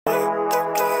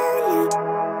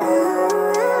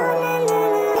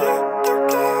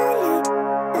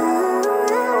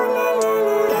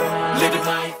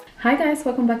Hi guys,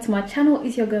 welcome back to my channel.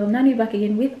 It's your girl Nani back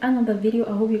again with another video.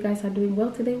 I hope you guys are doing well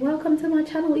today. Welcome to my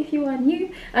channel if you are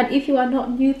new, and if you are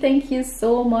not new, thank you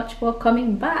so much for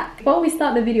coming back. Before we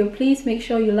start the video, please make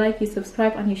sure you like, you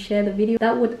subscribe, and you share the video.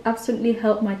 That would absolutely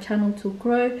help my channel to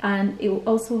grow, and it will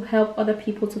also help other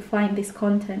people to find this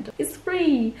content. It's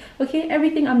free, okay?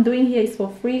 Everything I'm doing here is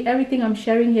for free. Everything I'm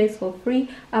sharing here is for free.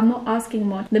 I'm not asking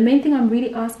much. The main thing I'm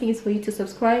really asking is for you to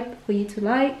subscribe, for you to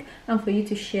like, and for you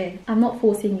to share. I'm not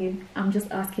forcing you, I'm just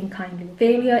asking kindly.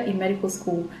 Failure in medical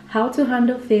school, how to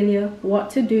handle failure, what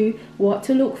to do, what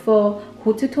to look for,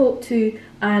 who to talk to,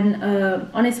 and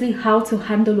honestly how to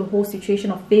handle the whole situation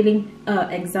of failing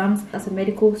exams as a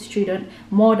medical student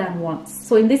more than once.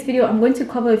 So in this video I'm going to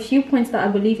cover a few points that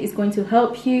I believe is going to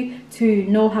help you to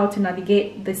know how to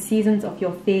navigate the seasons of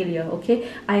your failure. Okay,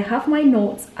 I have my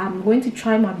notes. I'm going to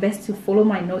try my best to follow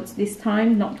my notes this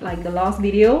time, not like the last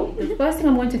video. The first thing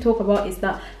I'm going to talk about is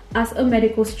that as a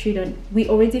medical student, we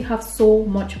already have so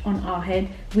much on our head.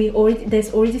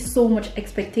 There's already so much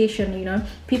expectation, you know.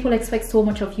 People expect so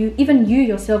much of you. Even you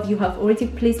yourself, you have already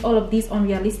placed all of these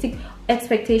unrealistic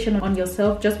expectation on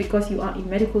yourself just because you are in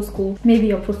medical school. Maybe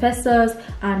your professors,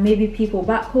 and maybe people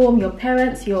back home, your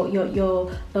parents, your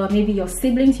maybe your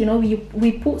siblings. You know,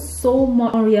 we put so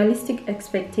much unrealistic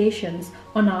expectations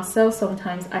on ourselves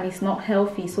sometimes, and it's not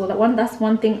healthy. So that's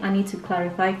one thing I need to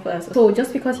clarify first. So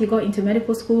just because you got into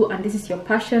medical school and this is your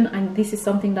passion and this is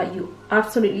something that you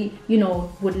absolutely, you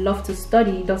know, would love to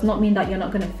study, does not mean that you're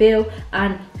not going to fail.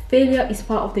 And failure is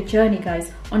part of the journey,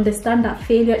 guys. Understand that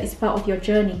failure is part of your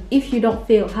journey. If you don't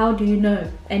fail, how do you know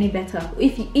any better?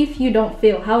 If you don't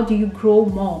fail, how do you grow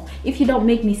more? If you don't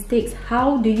make mistakes,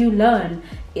 how do you learn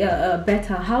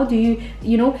better? How do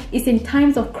you know, it's in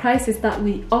times of crisis that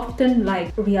we often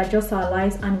like readjust our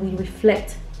lives, and we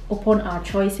reflect upon our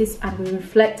choices, and we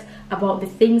reflect about the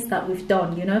things that we've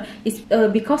done. You know, it's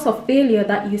because of failure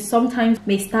that you sometimes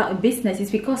may start a business.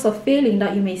 It's because of failing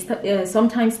that you may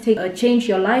sometimes change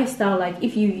your lifestyle. Like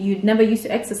if you never used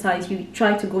to exercise, you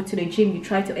try to go to the gym, you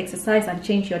try to exercise and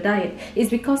change your diet. It's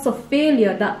because of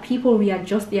failure that people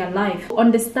readjust their life.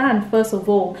 Understand first of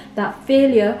all that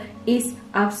failure is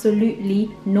absolutely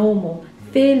normal.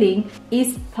 Failing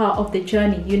is part of the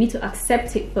journey. You need to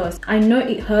accept it first. I know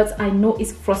it hurts, I know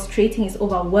it's frustrating, it's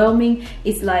overwhelming,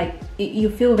 it's like you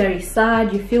feel very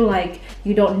sad, you feel like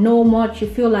you don't know much, you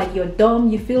feel like you're dumb,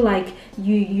 you feel like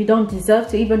you don't deserve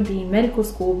to even be in medical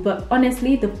school. But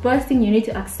honestly, the first thing you need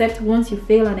to accept once you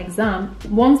fail an exam,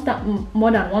 more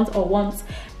than once,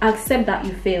 accept that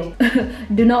you fail.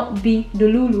 Do not be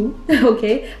delulu,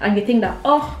 okay? And you think that,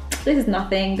 oh, this is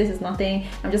nothing,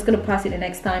 I'm just gonna pass it the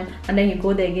next time, and then you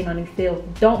go there again and you fail.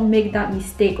 Don't make that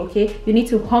mistake, okay? You need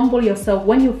to humble yourself.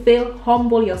 When you fail,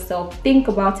 humble yourself, think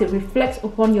about it, reflect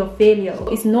upon your failure.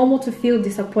 It's normal to feel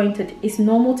disappointed, it's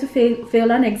normal to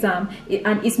fail an exam,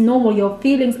 and it's normal. Your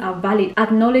feelings are valid.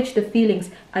 Acknowledge the feelings.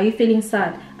 Are you feeling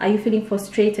sad? Are you feeling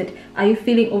frustrated? Are you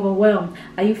feeling overwhelmed?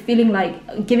 Are you feeling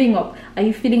like giving up? Are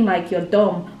you feeling like you're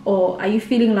dumb? Or are you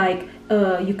feeling like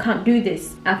you can't do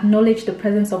this? Acknowledge the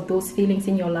presence of those feelings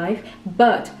in your life,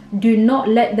 but do not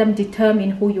let them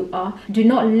determine who you are. Do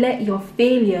not let your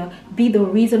failure be the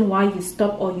reason why you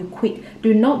stop or you quit.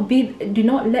 Do not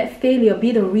let failure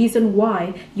be the reason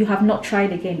why you have not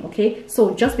tried again. Okay,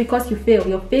 so just because you fail,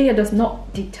 your failure does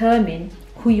not determine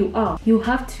who you are. You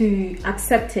have to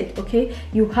accept it. Okay,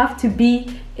 you have to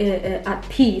be at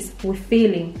peace with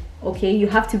failing. Okay, you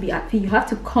have to be at peace. You have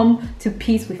to come to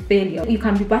peace with failure. You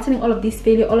can be battling all of this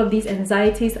failure, all of these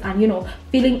anxieties, and you know,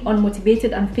 feeling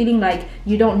unmotivated and feeling like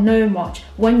you don't know much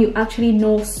when you actually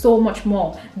know so much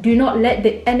more. Do not let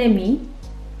the enemy,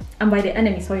 and by the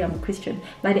enemy, sorry, I'm a Christian.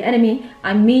 By the enemy,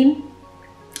 I mean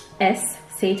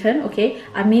Satan, okay?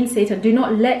 I mean Satan. Do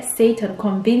not let Satan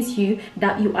convince you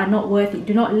that you are not worthy.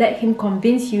 Do not let him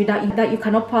convince you that you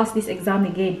cannot pass this exam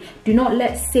again. Do not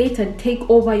let Satan take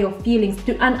over your feelings.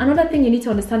 And another thing you need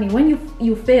to understand is when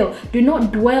you fail, do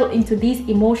not dwell into these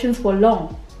emotions for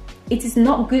long. It is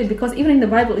not good, because even in the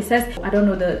Bible it says, I don't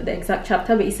know the exact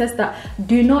chapter, but it says that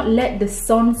do not let the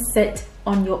sun set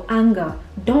on your anger.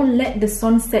 Don't let the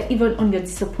sun set even on your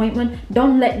disappointment.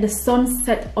 Don't let the sun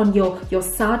set on your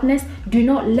sadness. Do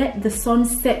not let the sun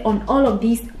set on all of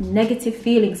these negative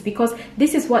feelings, because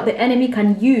this is what the enemy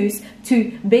can use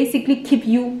to basically keep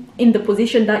you in the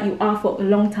position that you are for a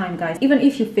long time, guys. Even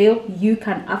if you fail, you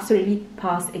can absolutely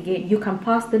pass again. You can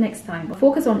pass the next time.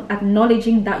 Focus on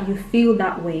acknowledging that you feel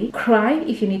that way. Cry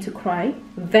if you need to cry.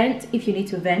 Vent if you need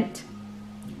to vent.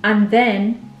 And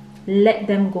then let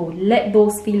them go. Let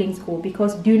those feelings go,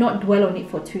 because do not dwell on it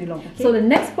for too long. Okay? So the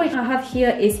next point I have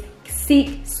here is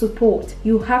seek support.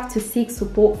 You have to seek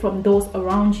support from those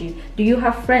around you. Do you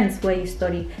have friends where you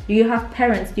study? Do you have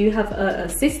parents? Do you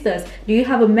have sisters? Do you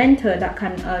have a mentor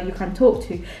that you can talk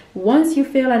to? Once you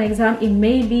fail an exam, it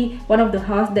may be one of the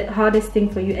hardest thing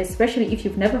for you, especially if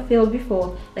you've never failed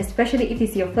before, especially if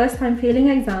it's your first time failing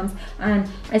exams, and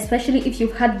especially if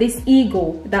you've had this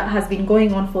ego that has been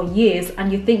going on for years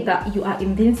and you think that you are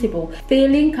invincible.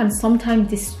 Failing can sometimes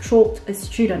distort a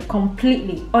student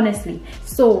completely, honestly.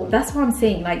 So that's what I'm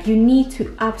saying, like, you need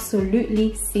to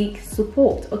absolutely seek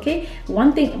support. Okay,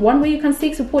 one way you can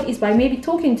seek support is by maybe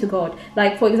talking to God.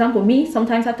 Like, for example, me,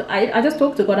 sometimes I just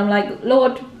talk to God. I'm like,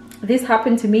 Lord, this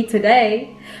happened to me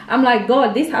today. I'm like,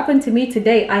 God, this happened to me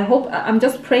today. I hope, I'm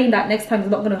just praying that next time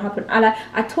it's not going to happen.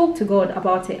 I talk to God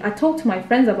about it. I talk to my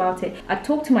friends about it. I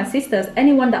talk to my sisters,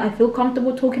 anyone that I feel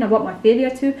comfortable talking about my failure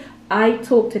to, I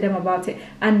talk to them about it.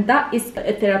 And that is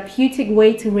a therapeutic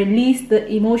way to release the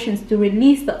emotions, to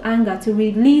release the anger, to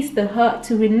release the hurt,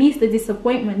 to release the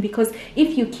disappointment. Because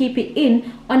if you keep it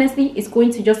in, honestly, it's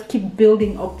going to just keep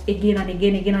building up again and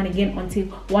again until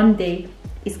one day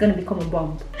it's going to become a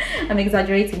bomb. I'm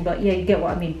exaggerating, but yeah, you get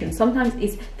what I mean. Sometimes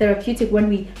it's therapeutic when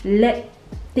we let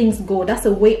things go. That's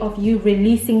a way of you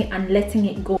releasing it and letting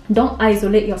it go. Don't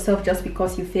isolate yourself just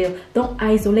because you fail. Don't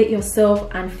isolate yourself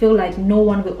and feel like no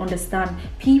one will understand.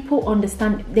 People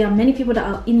understand. There are many people that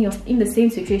are in the same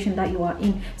situation that you are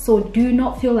in. So do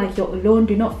not feel like you're alone.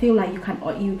 Do not feel like you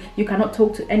cannot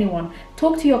talk to anyone.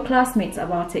 Talk to your classmates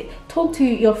about it. Talk to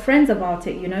your friends about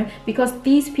it, you know, because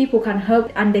these people can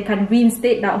help and they can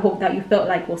reinstate that hope that you felt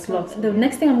like was lost. The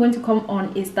next thing I'm going to come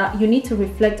on is that you need to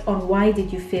reflect on why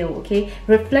did you fail. Okay,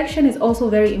 reflection is also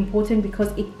very important because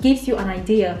it gives you an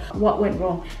idea what went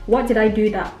wrong. What did I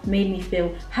do that made me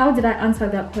fail? How did I answer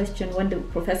that question when the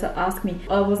professor asked me?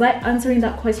 Was I answering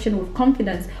that question with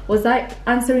confidence? Was I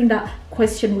answering that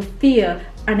question with fear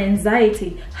and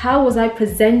anxiety? How was I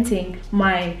presenting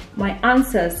my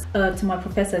answers to my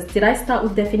professors? Did I start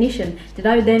with definition? Did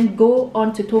I then go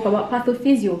on to talk about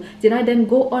pathophysio? Did I then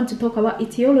go on to talk about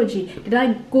etiology? Did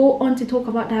I go on to talk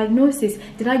about diagnosis?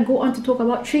 Did I go on to talk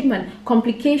about treatment,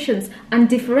 complications, and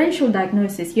differential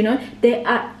diagnosis? You know,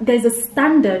 there's a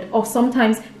standard of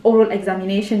sometimes oral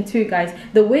examination too, guys.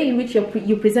 The way in which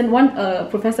you present. One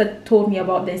professor told me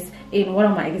about this in one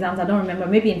of my exams. I don't remember,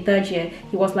 maybe in third year.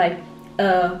 He was like,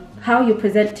 how you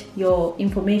present your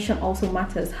information also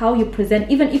matters. How you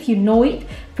present, even if you know it,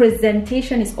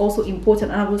 presentation is also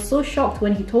important. And I was so shocked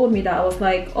when he told me that. I was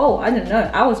like, oh, I don't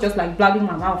know, I was just like blabbing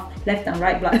my mouth left and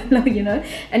right, you know.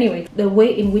 Anyway, the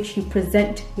way in which you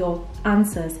present your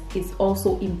answers is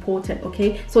also important.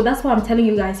 Okay, so that's why I'm telling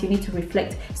you guys, you need to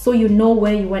reflect so you know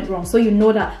where you went wrong, so you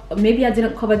know that maybe I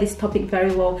didn't cover this topic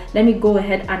very well, let me go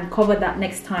ahead and cover that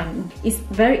next time. It's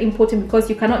very important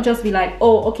because you cannot just be like,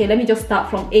 oh, okay, let me just start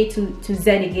from A to Z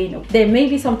again. There may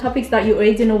be some topics that you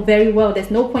already know very well.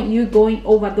 There's no point you going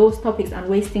over those topics and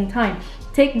wasting time.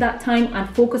 Take that time and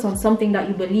focus on something that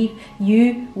you believe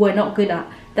you were not good at.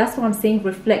 That's what I'm saying.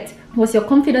 Reflect. Was your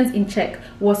confidence in check?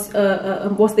 Was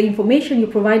the information you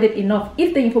provided enough?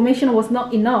 If the information was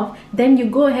not enough, then you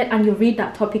go ahead and you read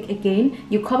that topic again.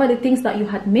 You cover the things that you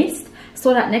had missed,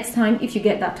 so that next time if you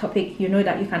get that topic, you know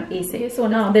that you can ace it. So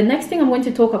now the next thing I'm going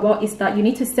to talk about is that you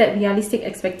need to set realistic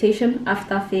expectation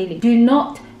after failing. Do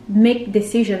not make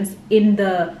decisions in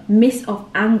the midst of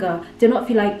anger. Do not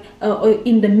feel like or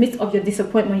in the midst of your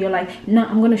disappointment you're like, nah,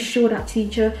 I'm going to show that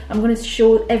teacher, I'm going to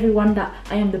show everyone that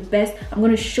I am the best, I'm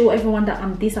going to show everyone that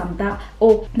I'm this, I'm that.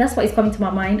 Oh, that's what is coming to my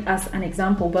mind as an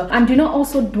example. And do not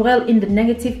also dwell in the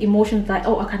negative emotions like,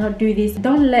 oh, I cannot do this.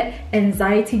 Don't let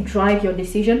anxiety drive your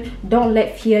decision. Don't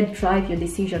let fear drive your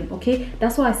decision. Okay,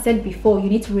 that's what I said before. You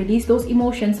need to release those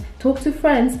emotions. Talk to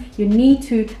friends. You need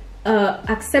to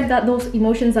accept that those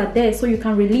emotions are there so you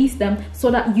can release them,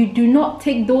 so that you do not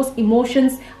take those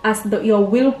emotions as your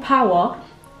willpower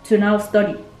to now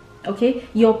study. Okay,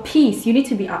 your peace, you need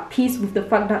to be at peace with the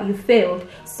fact that you failed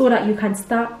so that you can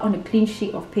start on a clean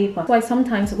sheet of paper. That's why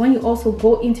sometimes when you also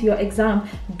go into your exam,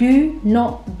 do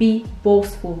not be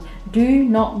boastful. Do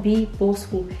not be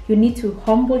boastful. You need to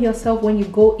humble yourself when you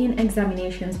go in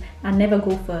examinations and never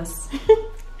go first.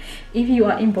 If you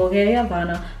are in Bulgaria,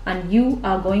 Varna, and you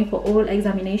are going for oral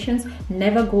examinations,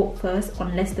 never go first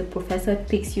unless the professor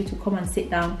picks you to come and sit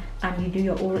down and you do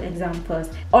your oral exam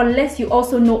first. Unless you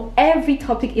also know every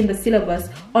topic in the syllabus,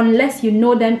 unless you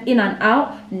know them in and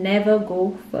out, never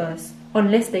go first.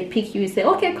 Unless they pick you and say,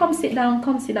 okay, come sit down,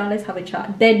 let's have a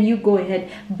chat. Then you go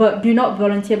ahead, but do not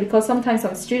volunteer, because sometimes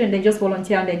some students, they just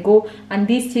volunteer and they go, and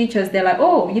these teachers, they're like,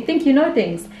 oh, you think you know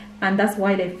things? And that's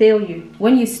why they fail you.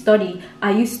 When you study,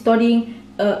 are you studying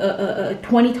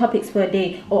 20 topics per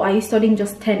day, or are you studying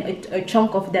just 10, a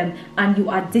chunk of them, and you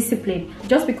are disciplined?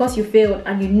 Just because you failed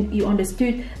and you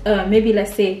understood maybe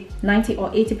let's say 90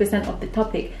 or 80% of the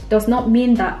topic does not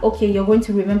mean that, okay, you're going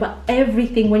to remember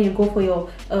everything when you go for your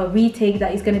retake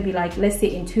that is going to be like, let's say,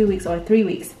 in 2 weeks or 3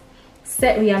 weeks.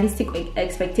 Set realistic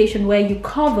expectation where you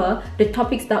cover the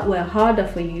topics that were harder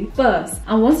for you first,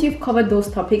 and once you've covered those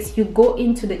topics, you go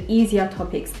into the easier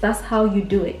topics. That's how you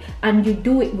do it, and you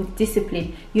do it with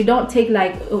discipline. You don't take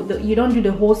like you don't do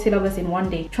the whole syllabus in one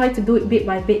day. Try to do it bit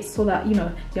by bit so that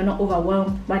you're not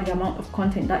overwhelmed by the amount of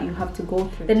content that you have to go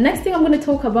through. The next thing I'm going to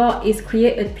talk about is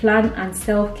create a plan and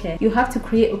self-care. You have to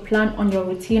create a plan on your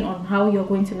routine on how you're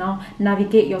going to now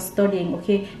navigate your studying.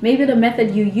 Okay, maybe the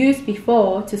method you used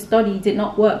before to study did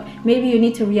not work. Maybe you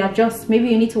need to readjust. Maybe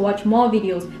you need to watch more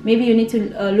videos. Maybe you need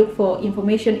to look for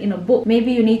information in a book.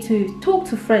 Maybe you need to talk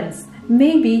to friends.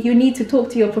 Maybe you need to talk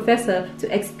to your professor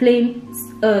to explain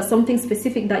something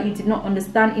specific that you did not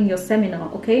understand in your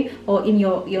seminar, okay, or in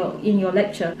your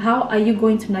lecture. How are you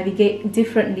going to navigate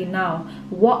differently now?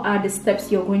 What are the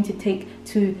steps you're going to take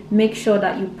to make sure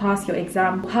that you pass your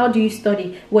exam? How do you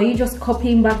study? Were you just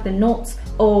copying back the notes,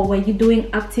 or were you doing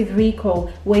active recall?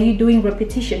 Were you doing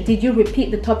repetition? Did you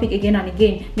repeat the topic again and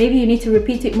again? Maybe you need to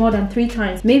repeat it more than 3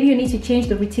 times. Maybe you need to change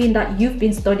the routine that you've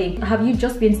been studying. Have you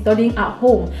just been studying at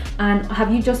home, and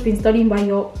have you just been studying by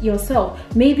yourself?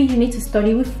 Maybe you need to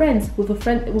study with friends, with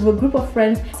a group of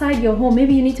friends outside your home.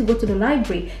 Maybe you need to go to the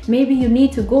library. Maybe you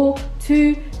need to go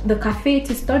to the cafe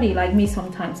to study, like me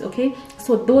sometimes. Okay,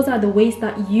 so those are the ways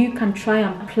that you can try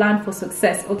and plan for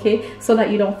success, okay, so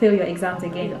that you don't fail your exams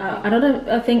again.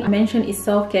 Another thing I mentioned is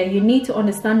self-care. You need to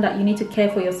understand that you need to care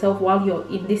for yourself while you're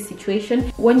in this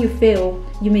situation. When you fail,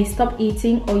 you may stop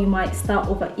eating, or you might start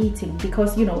overeating,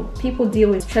 because people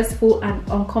deal with stressful and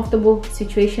uncomfortable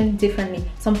situations differently.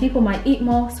 Some people might eat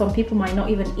more, some people might not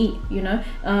even eat,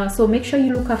 so make sure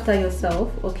you look after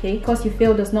yourself, okay? Because you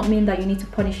fail does not mean that you need to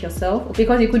punish yourself,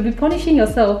 because you could be punishing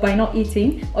yourself by not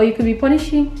eating, or you could be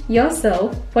punishing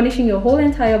yourself, punishing your whole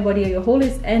entire body or your whole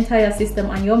entire system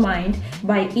and your mind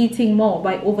by eating more,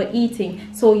 by overeating.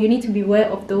 So you need to be aware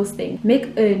of those things.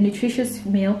 Make a nutritious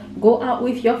meal, go out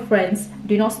with your friends.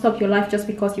 Do not stop your life just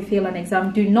because you fail an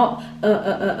exam. Do not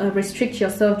restrict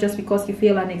yourself just because you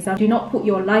fail an exam. Do not put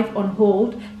your life on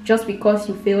hold just because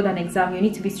you failed an exam. You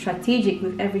need to be strategic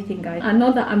with everything, guys.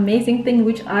 Another amazing thing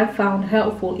which I found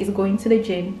helpful is going to the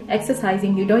gym,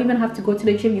 exercising. You don't even have to go to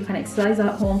the gym. You can exercise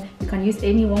at home. You can use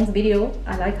Amy Wong's video.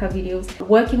 I like her videos.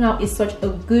 Working out is such a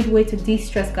good way to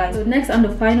de-stress, guys. So next and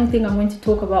the final thing I'm going to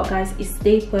talk about, guys, is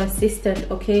stay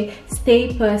persistent, okay?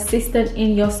 Stay persistent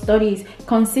in your studies.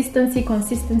 Consistency,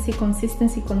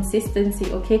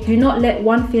 okay? Do not let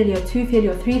 1 failure, 2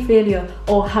 failure, 3 failure,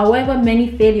 or however many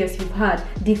failures you've had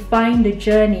define the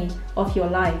journey of your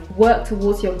life. Work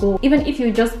towards your goal. Even if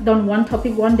you've just done one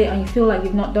topic one day and you feel like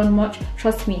you've not done much,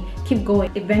 trust me, keep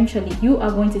going. Eventually you are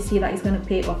going to see that it's going to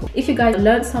pay off. If you guys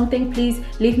learned something, please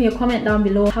leave me a comment down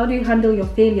below. How do you handle your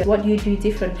failure? What do you do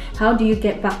different? How do you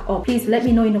get back up? Please let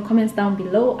me know in the comments down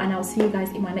below, and I'll see you guys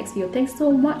in my next video. Thanks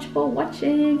so much for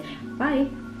watching. Bye.